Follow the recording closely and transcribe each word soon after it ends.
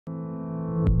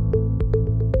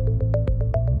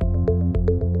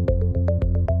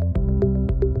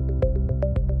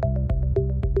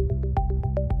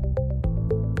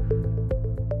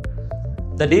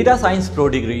The Data Science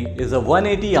Prodegree is a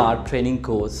 180-hour training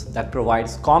course that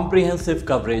provides comprehensive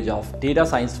coverage of data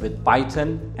science with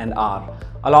Python and R,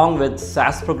 along with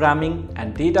SAS programming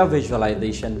and data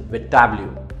visualization with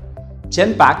Tableau.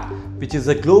 Genpact, which is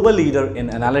a global leader in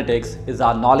analytics, is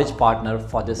our knowledge partner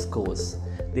for this course.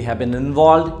 They have been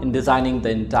involved in designing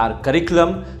the entire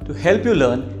curriculum to help you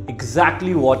learn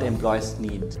exactly what employees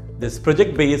need. This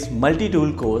project-based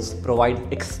multi-tool course provides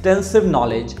extensive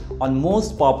knowledge on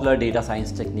most popular data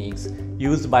science techniques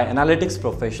used by analytics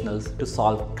professionals to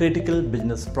solve critical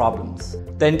business problems.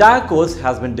 The entire course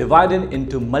has been divided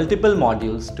into multiple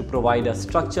modules to provide a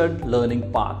structured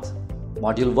learning path.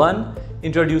 Module 1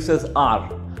 introduces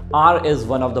R. R is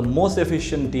one of the most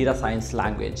efficient data science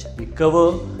language. We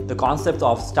cover the concepts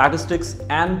of statistics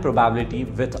and probability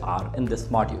with R in this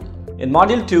module. In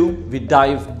Module 2, we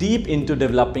dive deep into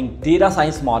developing data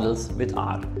science models with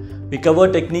R. We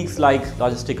cover techniques like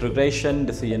logistic regression,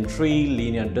 decision tree,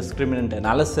 linear discriminant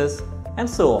analysis, and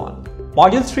so on.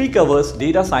 Module 3 covers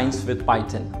data science with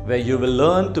Python, where you will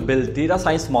learn to build data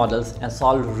science models and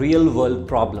solve real-world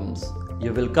problems.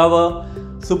 You will cover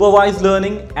supervised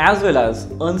learning as well as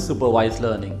unsupervised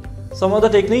learning. Some of the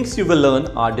techniques you will learn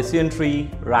are decision tree,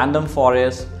 random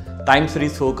forest, time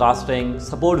series forecasting,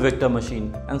 support vector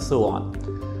machine, and so on.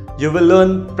 You will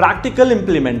learn practical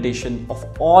implementation of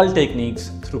all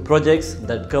techniques through projects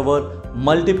that cover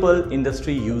multiple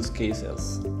industry use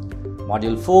cases.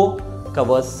 Module 4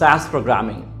 covers SAS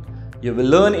programming. You will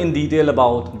learn in detail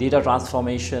about data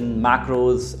transformation,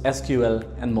 macros, SQL,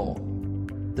 and more.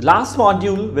 The last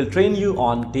module will train you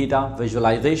on data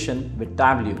visualization with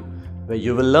Tableau, where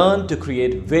you will learn to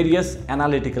create various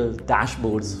analytical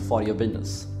dashboards for your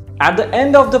business. At the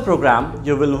end of the program,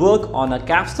 you will work on a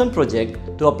capstone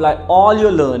project to apply all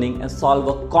your learning and solve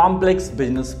a complex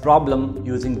business problem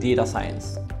using data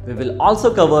science. We will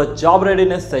also cover job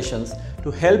readiness sessions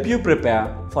to help you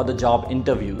prepare for the job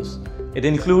interviews. It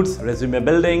includes resume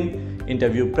building,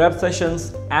 interview prep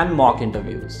sessions, and mock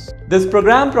interviews. This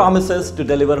program promises to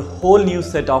deliver a whole new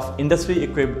set of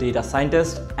industry-equipped data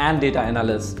scientists and data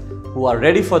analysts who are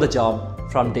ready for the job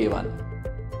from day one.